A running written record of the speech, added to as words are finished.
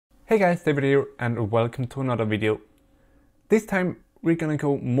Hey guys, David here and welcome to another video. This time we're gonna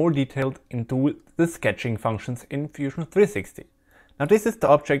go more detailed into the sketching functions in Fusion 360. Now this is the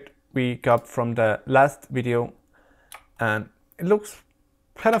object we got from the last video and it looks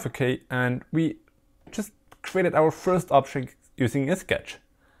kind of okay, and we just created our first object using a sketch.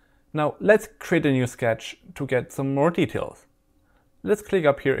 Now let's create a new sketch to get some more details. Let's click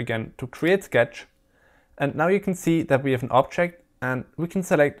up here again to create sketch, and now you can see that we have an object and we can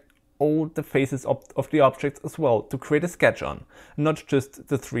select all the faces of the objects as well to create a sketch on, not just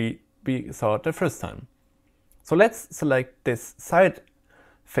the three we saw the first time. So let's select this side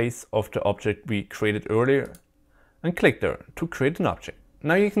face of the object we created earlier and click there to create an object.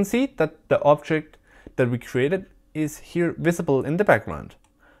 Now you can see that the object that we created is here visible in the background,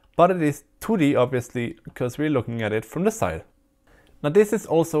 but it is 2D obviously because we're looking at it from the side. Now this is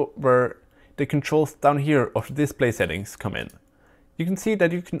also where the controls down here of the display settings come in. You can see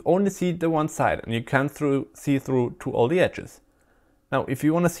that you can only see the one side and you can't see through to all the edges. Now if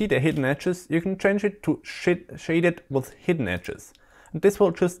you want to see the hidden edges, you can change it to shade it with hidden edges. And this will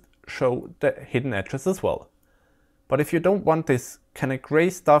just show the hidden edges as well. But if you don't want this kind of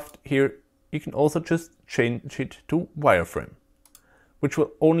gray stuff here, you can also just change it to wireframe, which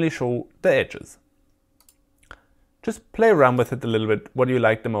will only show the edges. Just play around with it a little bit, what you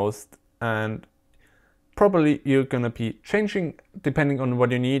like the most, and probably you're gonna be changing depending on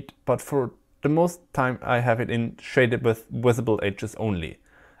what you need, but for the most time I have it in shaded with visible edges only,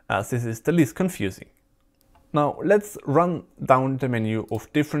 as this is the least confusing. Now let's run down the menu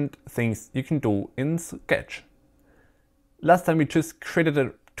of different things you can do in Sketch. Last time we just created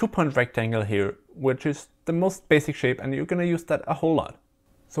a 2-point rectangle here, which is the most basic shape, and you're gonna use that a whole lot.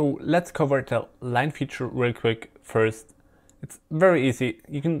 So let's cover the line feature real quick first. It's very easy.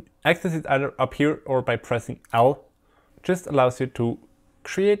 You can access it either up here or by pressing L. It just allows you to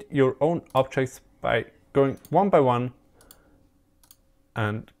create your own objects by going one by one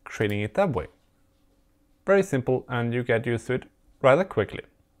and creating it that way. Very simple, and you get used to it rather quickly.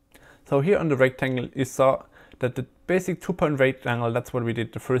 So here on the rectangle you saw that the basic 2-point rectangle, that's what we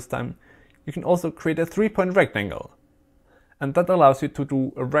did the first time. You can also create a 3-point rectangle, and that allows you to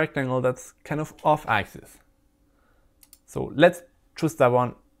do a rectangle that's kind of off axis. So let's choose that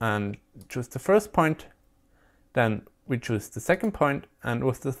one and choose the first point, then we choose the second point, and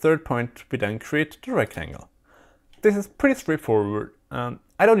with the third point we then create the rectangle. This is pretty straightforward. I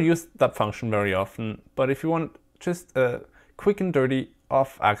don't use that function very often, but if you want just a quick and dirty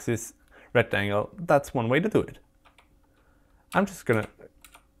off-axis rectangle, that's one way to do it. I'm just gonna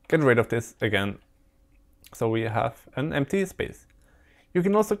get rid of this again, so we have an empty space. You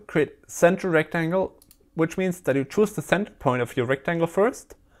can also create center rectangle, which means that you choose the center point of your rectangle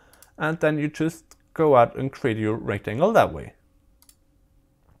first, and then you just go out and create your rectangle that way,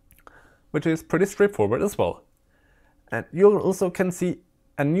 which is pretty straightforward as well. And you also can see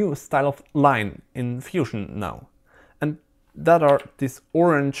a new style of line in Fusion now, and that are these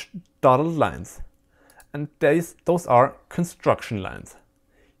orange dotted lines, and those are construction lines.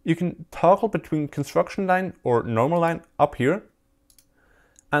 You can toggle between construction line or normal line up here.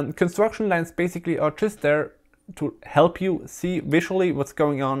 And construction lines basically are just there to help you see visually what's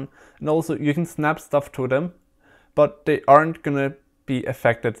going on, and also you can snap stuff to them, but they aren't gonna be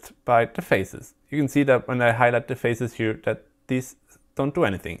affected by the faces. You can see that when I highlight the faces here that these don't do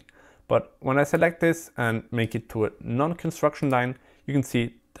anything. But when I select this and make it to a non-construction line, you can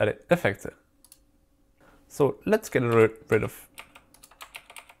see that it affects it. So let's get rid of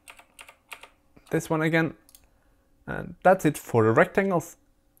this one again. And that's it for the rectangles.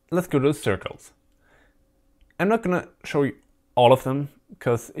 Let's go to the circles. I'm not gonna show you all of them,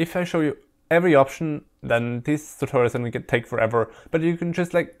 because if I show you every option, then this tutorial is gonna take forever, but you can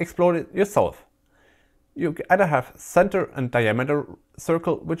just like explore it yourself. You either have center and diameter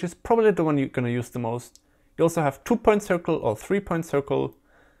circle, which is probably the one you're gonna use the most. You also have 2-point circle or 3-point circle,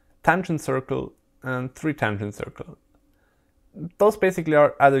 tangent circle, and 3-tangent circle. Those basically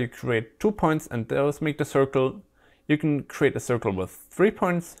are either you create 2 points and those make the circle. You can create a circle with 3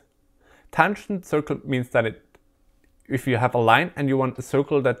 points. Tangent circle means that if you have a line and you want a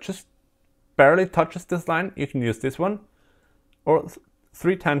circle that just barely touches this line, you can use this one. Or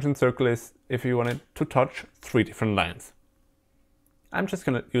 3-tangent circle is if you want it to touch 3 different lines. I'm just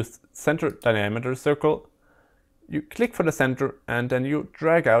going to use center diameter circle. You click for the center and then you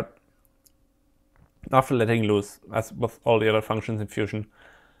drag out after letting loose, as with all the other functions in Fusion.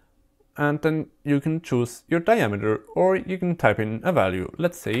 And then you can choose your diameter, or you can type in a value,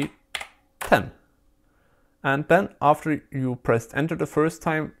 let's say 10. And then after you pressed enter the first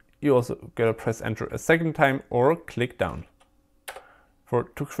time, you also gotta press enter a second time or click down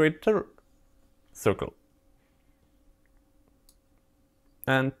to create the circle.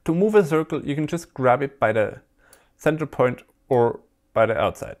 And to move a circle, you can just grab it by the center point or by the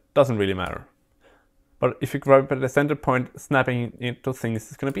outside. Doesn't really matter. But if you grab it by the center point, snapping into things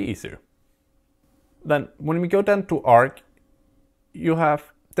is going to be easier. Then when we go down to arc, you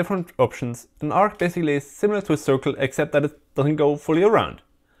have different options. An arc basically is similar to a circle, except that it doesn't go fully around.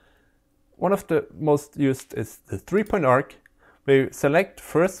 One of the most used is the 3-point arc, where you select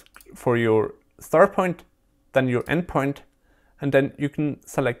first for your start point, then your end point, and then you can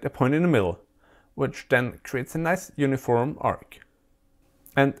select a point in the middle, which then creates a nice uniform arc.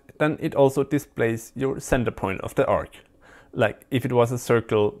 And then it also displays your center point of the arc. Like if it was a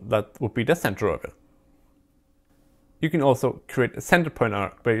circle, that would be the center of it. You can also create a center point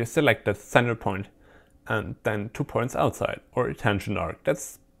arc where you select the center point and then 2 points outside, or a tangent arc.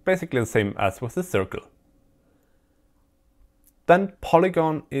 That's basically the same as with the circle. Then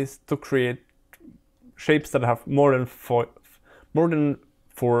polygon is to create shapes that have more than four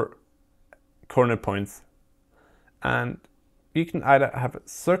corner points. And you can either have a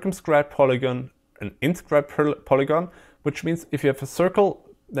circumscribed polygon, an inscribed polygon, which means if you have a circle,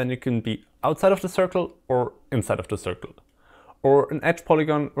 then you can be outside of the circle or inside of the circle. Or an edge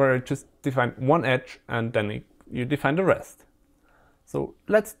polygon where you just define one edge and then you define the rest. So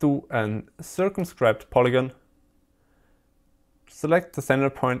let's do a circumscribed polygon. Select the center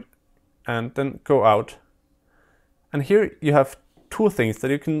point and then go out. And here you have two things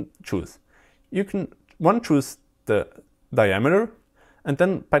that you can choose. You can choose the diameter, and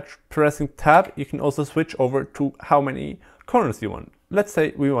then by pressing tab you can also switch over to how many corners you want. Let's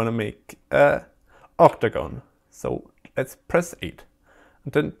say we want to make an octagon, so let's press 8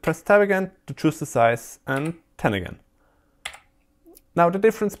 and then press tab again to choose the size and 10 again. Now the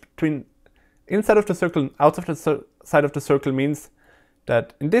difference between inside of the circle and outside of the side of the circle means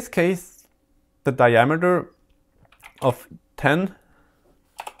that in this case the diameter of 10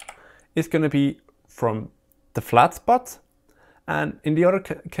 is going to be from the flat spot, and in the other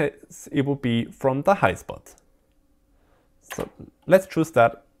case it will be from the high spot. So let's choose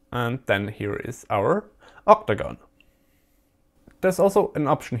that, and then here is our octagon. There's also an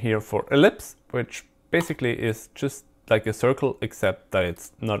option here for ellipse, which basically is just like a circle, except that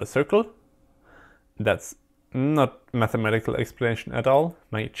it's not a circle. That's not mathematical explanation at all.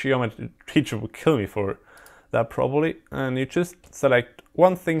 My geometry teacher would kill me for that probably. And you just select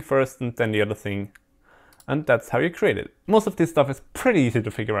one thing first and then the other thing, and that's how you create it. Most of this stuff is pretty easy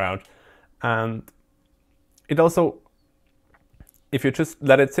to figure out, and it also, if you just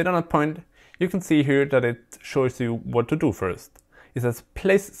let it sit on a point, you can see here that it shows you what to do first. It says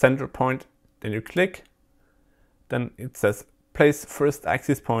place center point, then you click, then it says place first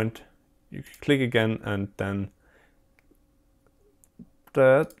axis point, you click again, and then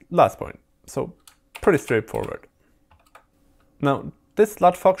the last point. So pretty straightforward. Now this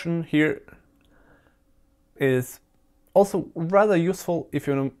slot function here is also rather useful if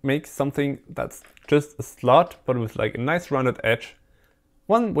you want to make something that's just a slot but with like a nice rounded edge.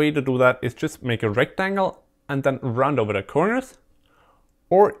 One way to do that is just make a rectangle and then round over the corners,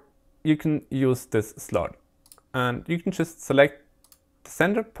 or you can use this slot and you can just select the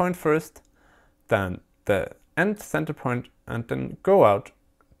center point first, then the end center point, and then go out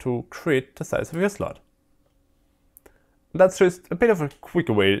to create the size of your slot. That's just a bit of a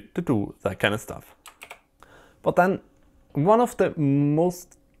quicker way to do that kind of stuff. But then one of the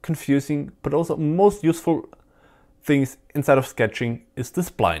most confusing but also most useful things inside of sketching is the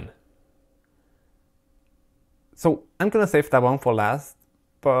spline. So I'm gonna save that one for last,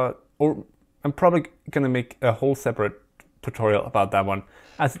 or I'm probably gonna make a whole separate tutorial about that one,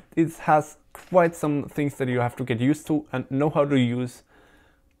 as it has quite some things that you have to get used to and know how to use.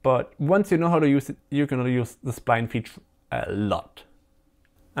 But once you know how to use it, you're gonna use the spline feature a lot.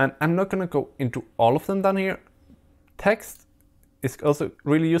 And I'm not gonna go into all of them down here. Text is also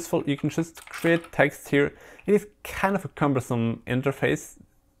really useful. You can just create text here. It is kind of a cumbersome interface,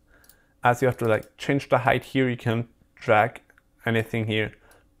 as you have to like change the height here. You can't drag anything here,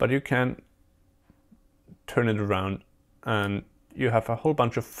 but you can turn it around, and you have a whole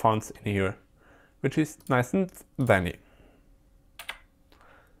bunch of fonts in here, which is nice and dandy.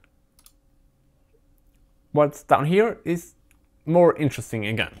 What's down here is more interesting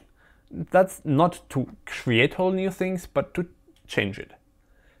again. That's not to create whole new things, but to change it.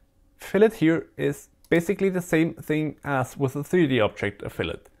 Fillet here is basically the same thing as with a 3D object, a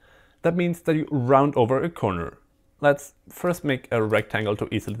fillet. That means that you round over a corner. Let's first make a rectangle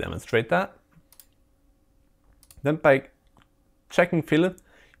to easily demonstrate that. Then by checking fillet,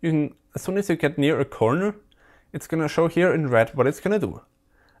 you can, as soon as you get near a corner, it's going to show here in red what it's going to do.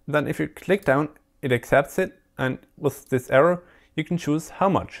 Then if you click down, it accepts it, and with this arrow you can choose how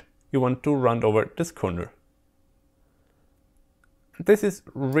much you want to round over this corner. This is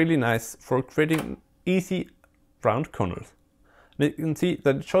really nice for creating easy round corners. And you can see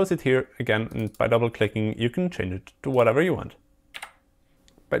that it shows it here again, and by double clicking you can change it to whatever you want.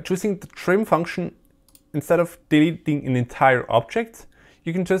 By choosing the trim function, instead of deleting an entire object,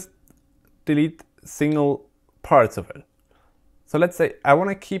 you can just delete single parts of it. So let's say I want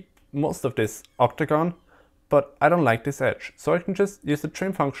to keep most of this octagon, but I don't like this edge. So I can just use the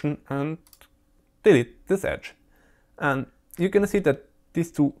trim function and delete this edge. And you're going to see that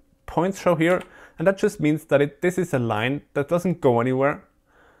these 2 points show here, and that just means that this is a line that doesn't go anywhere,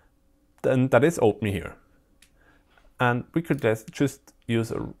 and that is open here. And we could just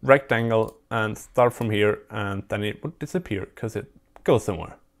use a rectangle and start from here, and then it would disappear because it goes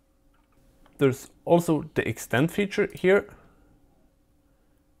somewhere. There's also the extend feature here,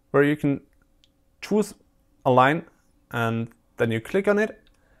 where you can choose a line and then you click on it,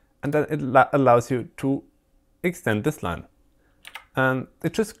 and then it allows you to extend this line. And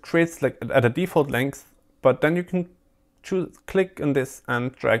it just creates like at a default length, but then you can click on this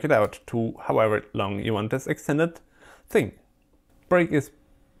and drag it out to however long you want this extended thing. Break is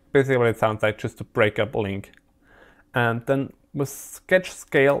basically what it sounds like, just to break up a link. And then with sketch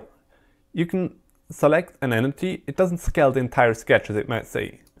scale, you can select an entity. It doesn't scale the entire sketch as it might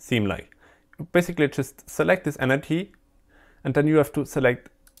seem like. You basically just select this entity, and then you have to select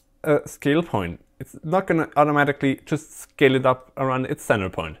a scale point. It's not going to automatically just scale it up around its center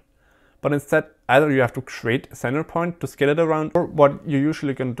point. But instead, either you have to create a center point to scale it around, or what you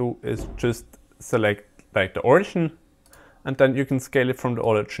usually can do is just select like the origin, and then you can scale it from the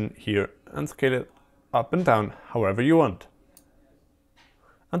origin here and scale it up and down however you want.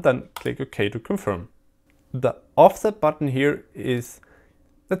 And then click OK to confirm. The offset button here is,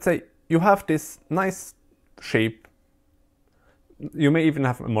 let's say you have this nice shape. You may even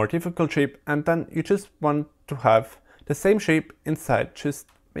have a more difficult shape, and then you just want to have the same shape inside, just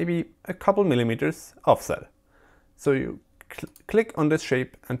maybe a couple millimeters offset. So you click on this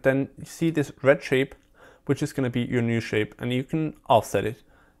shape, and then you see this red shape, which is going to be your new shape, and you can offset it.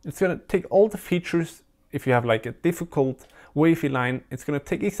 It's going to take all the features. If you have like a difficult wavy line, it's going to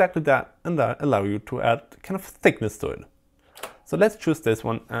take exactly that and allow you to add kind of thickness to it. So let's choose this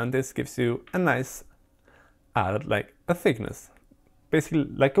one, and this gives you a nice added like a thickness, basically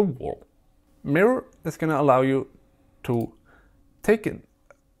like a wall. Mirror is going to allow you to take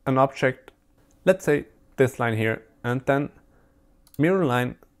an object, let's say this line here, and then mirror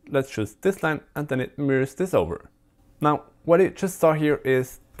line, let's choose this line, and then it mirrors this over. Now what you just saw here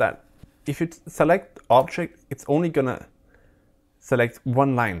is that if you select object, it's only gonna select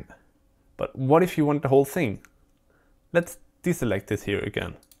one line. But what if you want the whole thing? Let's deselect this here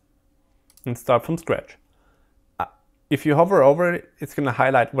again and start from scratch. If you hover over it, it's going to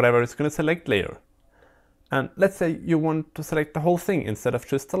highlight whatever it's going to select later. And let's say you want to select the whole thing instead of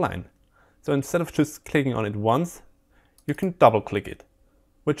just a line. So instead of just clicking on it once, you can double click it,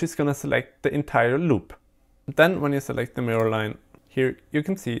 which is going to select the entire loop. Then when you select the mirror line here, you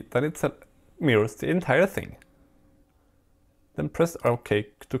can see that it mirrors the entire thing. Then press OK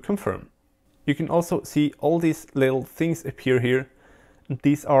to confirm. You can also see all these little things appear here, and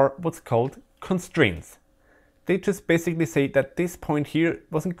these are what's called constraints. They just basically say that this point here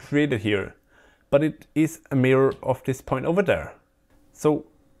wasn't created here, but it is a mirror of this point over there. So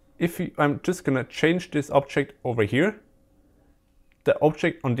if I'm just gonna change this object over here, the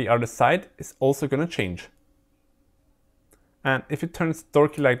object on the other side is also gonna change. And if it turns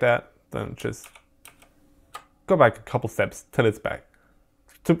dorky like that, then just go back a couple steps till it's back.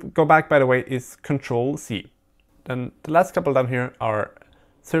 To go back, by the way, is Control C. Then the last couple down here are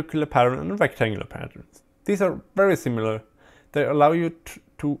circular pattern and rectangular patterns. These are very similar. They allow you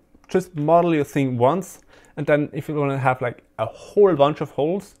to just model your thing once, and then if you want to have like a whole bunch of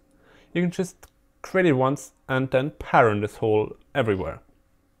holes, you can just create it once and then pattern this hole everywhere.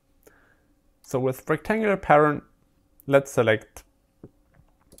 So with rectangular pattern, let's select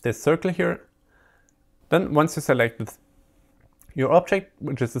this circle here. Then once you selected your object,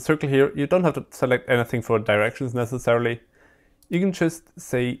 which is the circle here, you don't have to select anything for directions necessarily. You can just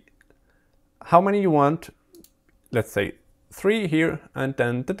say how many you want. Let's say 3 here, and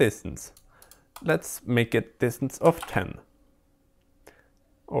then the distance. Let's make it distance of 10.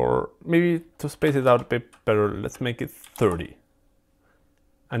 Or maybe to space it out a bit better, let's make it 30.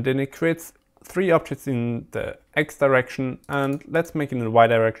 And then it creates 3 objects in the X direction, and let's make it in the Y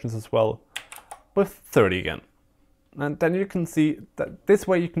directions as well with 30 again. And then you can see that this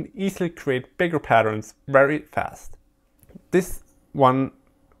way you can easily create bigger patterns very fast. This one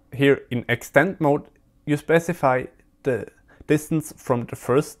here in extend mode, you specify the distance from the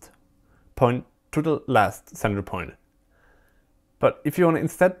first point to the last center point. But if you want to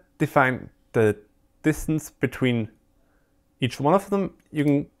instead define the distance between each one of them, you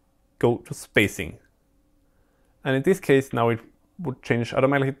can go to spacing. And in this case, now it would change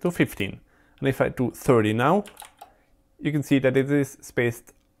automatically to 15. And if I do 30 now, you can see that it is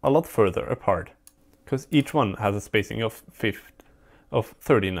spaced a lot further apart, because each one has a spacing of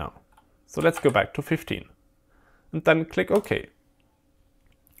 30 now. So let's go back to 15 and then click OK.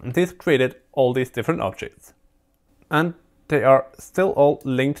 And this created all these different objects. And they are still all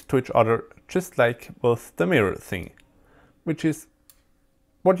linked to each other, just like with the mirror thing, which is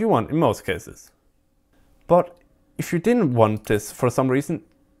what you want in most cases. But if you didn't want this for some reason,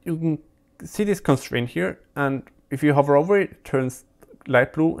 you can see this constraint here, and if you hover over it, it turns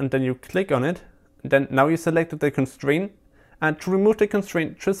light blue, and then you click on it, and then now you selected the constraint, and to remove the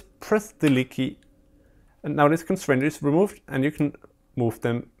constraint, just press the delete key, and now this constraint is removed, and you can move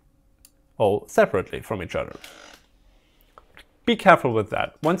them all separately from each other. Be careful with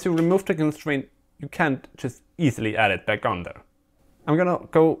that. Once you remove the constraint, you can't just easily add it back on there. I'm gonna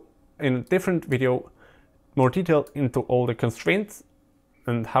go in a different video more detail into all the constraints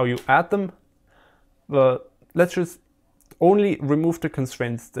and how you add them, but let's just only remove the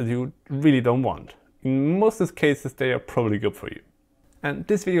constraints that you really don't want. In most of the cases, they are probably good for you. And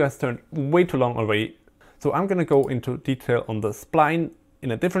this video has turned way too long already, so I'm gonna go into detail on the spline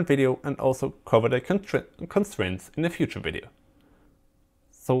in a different video and also cover the constraints in a future video.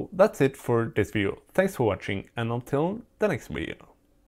 So that's it for this video. Thanks for watching, and until the next video.